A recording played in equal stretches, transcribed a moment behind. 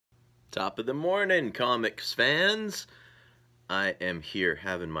Top of the morning, comics fans. I am here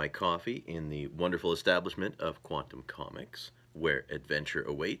having my coffee in the wonderful establishment of Quantum Comics, where adventure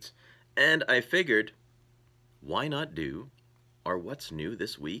awaits. And I figured, why not do our What's New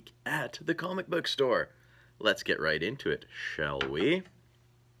This Week at the comic book store? Let's get right into it, shall we?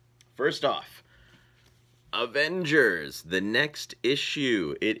 First off, Avengers, the next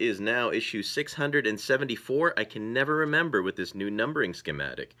issue. It is now issue 674. I can never remember with this new numbering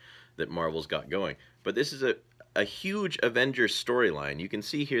schematic that Marvel's got going. But this is a huge Avengers storyline. You can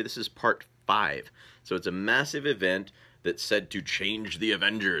see here, this is part 5. So it's a massive event that's said to change the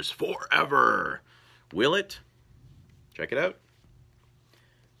Avengers forever. Will it? Check it out.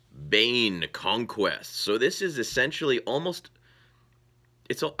 Bane Conquest. So this is essentially almost...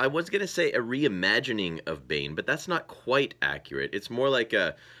 I was going to say a reimagining of Bane, but that's not quite accurate. It's more like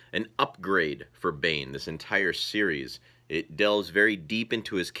an upgrade for Bane, this entire series. It delves very deep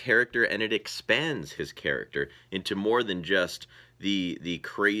into his character, and it expands his character into more than just the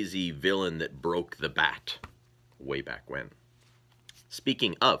crazy villain that broke the Bat way back when.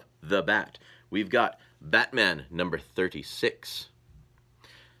 Speaking of the Bat, we've got Batman number 36.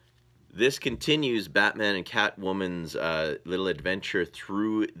 This continues Batman and Catwoman's little adventure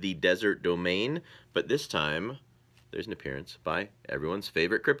through the desert domain, but this time there's an appearance by everyone's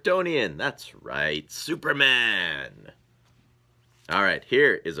favorite Kryptonian. That's right, Superman. All right,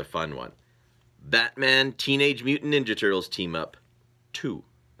 here is a fun one. Batman Teenage Mutant Ninja Turtles Team Up 2.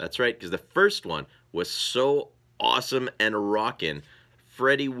 That's right, because the first one was so awesome and rockin'.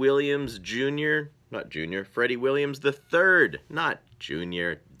 Freddie Williams Jr., not Jr., Freddie Williams the Third, not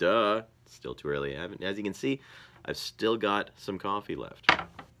Jr., duh. Still too early. As you can see, I've still got some coffee left.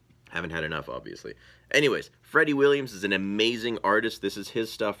 Haven't had enough, obviously. Anyways, Freddie Williams is an amazing artist. This is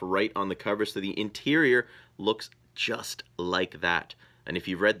his stuff right on the cover, so the interior looks just like that. And if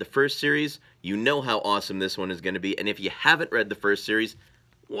you've read the first series, you know how awesome this one is going to be. And if you haven't read the first series,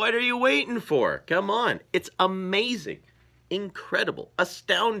 what are you waiting for? Come on. It's amazing. Incredible.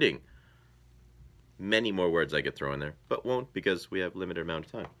 Astounding. Many more words I could throw in there, but won't because we have limited amount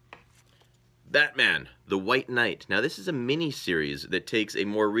of time. Batman, the White Knight. Now this is a mini-series that takes a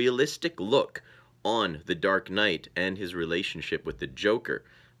more realistic look on the Dark Knight and his relationship with the Joker.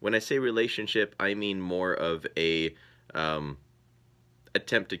 When I say relationship, I mean more of a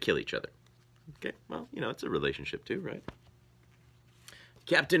attempt to kill each other. Okay, well, you know, it's a relationship too, right?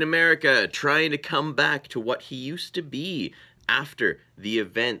 Captain America trying to come back to what he used to be after the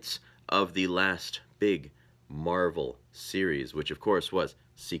events of the last big Marvel series, which of course was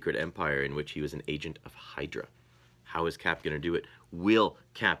Secret Empire, in which he was an agent of Hydra. How is Cap going to do it? Will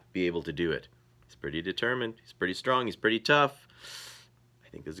Cap be able to do it? He's pretty determined. He's pretty strong. He's pretty tough. I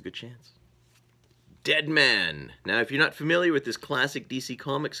think there's a good chance. Deadman. Now, if you're not familiar with this classic DC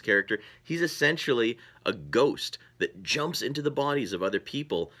Comics character, he's essentially a ghost that jumps into the bodies of other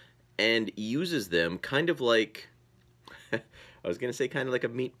people and uses them kind of like... I was going to say kind of like a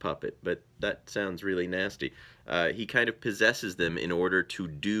meat puppet, but that sounds really nasty. He kind of possesses them in order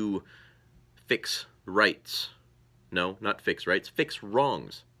to fix rights. No, not fix rights, fix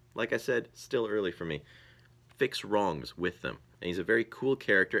wrongs. Like I said, still early for me. Fix wrongs with them. And he's a very cool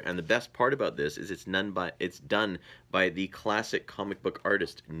character, and the best part about this is it's done by the classic comic book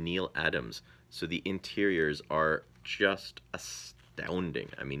artist Neal Adams. So the interiors are just astounding.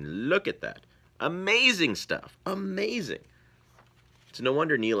 I mean, look at that. Amazing stuff. Amazing. It's no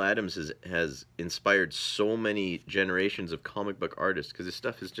wonder Neal Adams has inspired so many generations of comic book artists, because his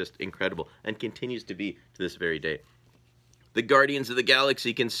stuff is just incredible and continues to be to this very day. The Guardians of the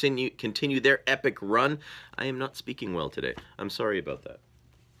Galaxy continue their epic run. I am not speaking well today. I'm sorry about that.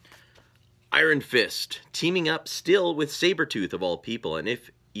 Iron Fist teaming up still with Sabretooth of all people, and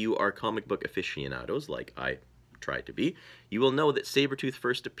if you are comic book aficionados like I try to be, you will know that Sabretooth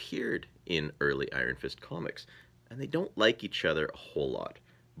first appeared in early Iron Fist comics. And they don't like each other a whole lot,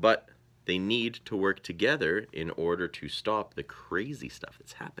 but they need to work together in order to stop the crazy stuff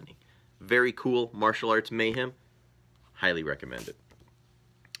that's happening. Very cool martial arts mayhem. Highly recommend it.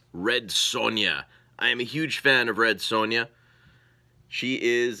 Red Sonja. I am a huge fan of Red Sonja. She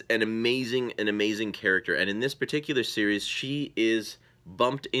is an amazing character, and in this particular series, she is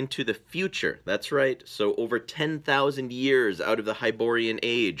bumped into the future. That's right. So over 10,000 years out of the Hyborian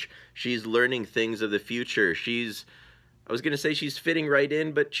age, she's learning things of the future. I was going to say she's fitting right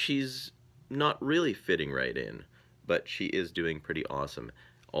in, but she's not really fitting right in. But she is doing pretty awesome,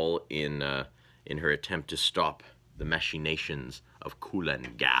 all in her attempt to stop the machinations of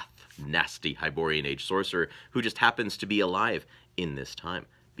Kulan Gath, nasty Hyborian age sorcerer who just happens to be alive in this time.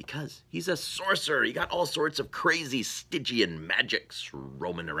 Because he's a sorcerer. He got all sorts of crazy Stygian magics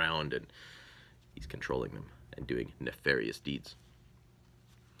roaming around, and he's controlling them and doing nefarious deeds.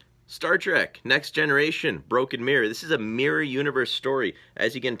 Star Trek, Next Generation, Broken Mirror. This is a mirror universe story,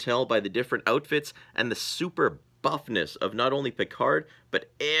 as you can tell by the different outfits and the super buffness of not only Picard, but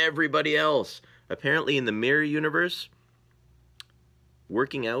everybody else. Apparently in the mirror universe,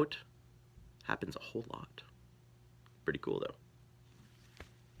 working out happens a whole lot. Pretty cool, though.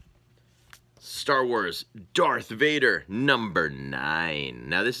 Star Wars Darth Vader #9.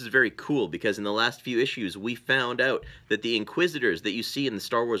 Now this is very cool because in the last few issues we found out that the Inquisitors that you see in the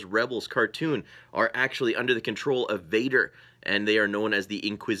Star Wars Rebels cartoon are actually under the control of Vader, and they are known as the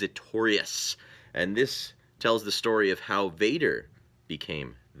Inquisitorius. And this tells the story of how Vader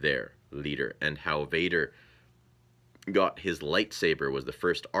became their leader and how Vader got his lightsaber, was the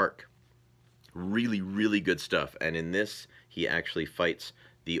first arc. Really, really good stuff. And in this he actually fights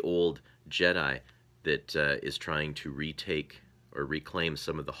the old Jedi that is trying to retake or reclaim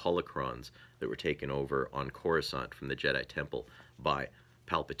some of the holocrons that were taken over on Coruscant from the Jedi Temple by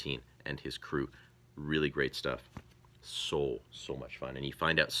Palpatine and his crew. Really great stuff. So much fun. And you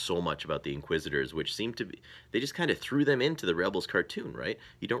find out so much about the Inquisitors, which seem to be, they just kind of threw them into the Rebels cartoon, right?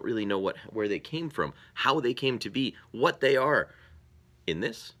 You don't really know where they came from, how they came to be, what they are. In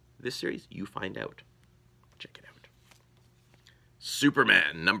this series, you find out. Check it out.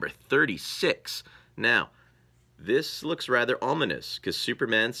 Superman #36. Now, this looks rather ominous because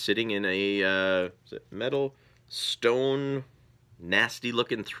Superman's sitting in a metal, stone,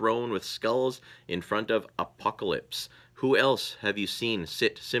 nasty-looking throne with skulls in front of Apocalypse. Who else have you seen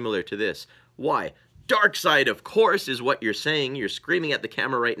sit similar to this? Why? Darkseid, of course, is what you're saying. You're screaming at the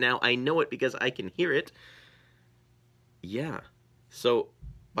camera right now. I know it because I can hear it. Yeah. So,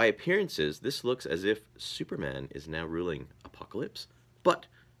 by appearances, this looks as if Superman is now ruling Apocalypse, but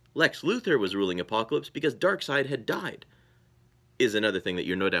Lex Luthor was ruling Apocalypse because Darkseid had died, is another thing that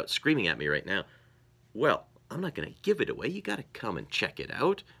you're no doubt screaming at me right now. Well, I'm not going to give it away. You got to come and check it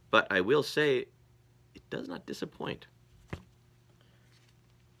out, but I will say it does not disappoint.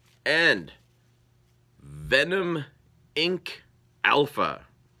 And Venom Inc. Alpha.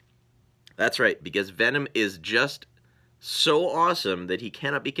 That's right, because Venom is just so awesome that he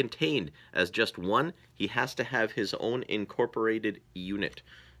cannot be contained as just one. He has to have his own incorporated unit.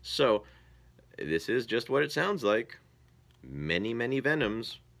 So this is just what it sounds like. Many, many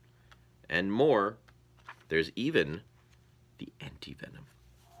Venoms and more. There's even the Anti-Venom.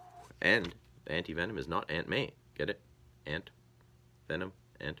 And the Anti-Venom is not Aunt May. Get it? Venom,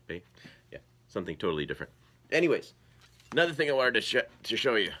 Aunt May. Yeah, something totally different. Anyways, another thing I wanted to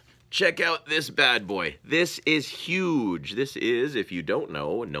show you. Check out this bad boy. This is huge. This is, if you don't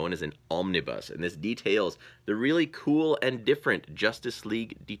know, known as an omnibus. And this details the really cool and different Justice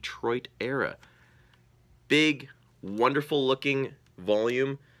League Detroit era. Big, wonderful looking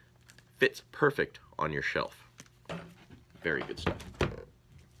volume. Fits perfect on your shelf. Very good stuff.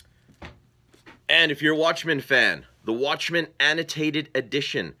 And if you're a Watchmen fan, the Watchmen Annotated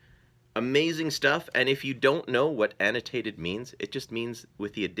Edition. Amazing stuff, and if you don't know what annotated means, it just means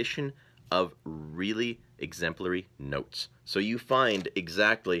with the addition of really exemplary notes. So you find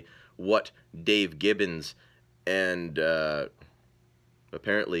exactly what Dave Gibbons and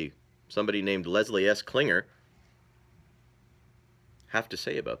apparently somebody named Leslie S. Klinger have to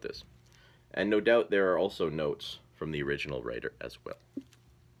say about this. And no doubt there are also notes from the original writer as well.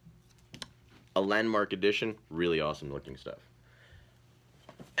 A landmark edition, really awesome looking stuff.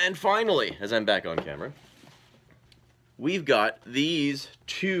 And finally, as I'm back on camera, we've got these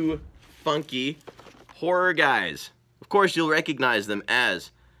two funky horror guys. Of course, you'll recognize them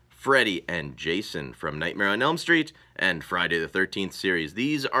as Freddy and Jason from Nightmare on Elm Street and Friday the 13th series.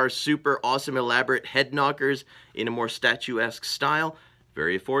 These are super awesome, elaborate head knockers in a more statuesque style.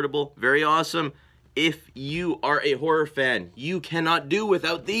 Very affordable, very awesome. If you are a horror fan, you cannot do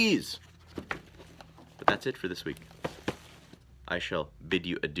without these. But that's it for this week. I shall bid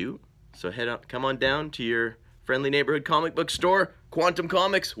you adieu. So come on down to your friendly neighborhood comic book store, Quantum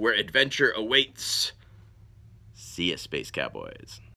Comics, where adventure awaits. See ya, Space Cowboys.